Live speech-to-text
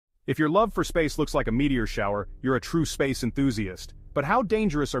If your love for space looks like a meteor shower, you're a true space enthusiast. But how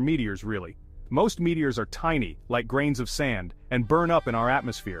dangerous are meteors really? Most meteors are tiny, like grains of sand, and burn up in our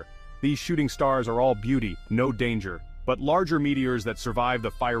atmosphere. These shooting stars are all beauty, no danger. But larger meteors that survive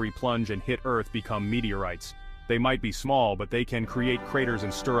the fiery plunge and hit Earth become meteorites. They might be small, but they can create craters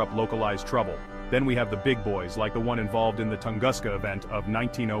and stir up localized trouble. Then we have the big boys, like the one involved in the Tunguska event of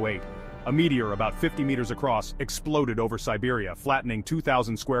 1908. A meteor about 50 meters across exploded over Siberia, flattening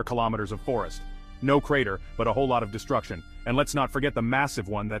 2,000 square kilometers of forest. No crater, but a whole lot of destruction. And let's not forget the massive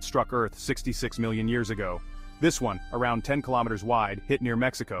one that struck Earth 66 million years ago. This one, around 10 kilometers wide, hit near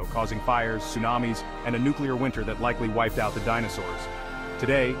Mexico, causing fires, tsunamis, and a nuclear winter that likely wiped out the dinosaurs.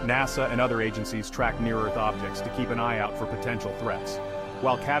 Today, NASA and other agencies track near-Earth objects to keep an eye out for potential threats.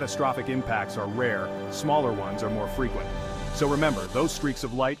 While catastrophic impacts are rare, smaller ones are more frequent. So remember, those streaks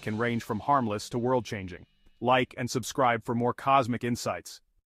of light can range from harmless to world-changing. Like and subscribe for more cosmic insights.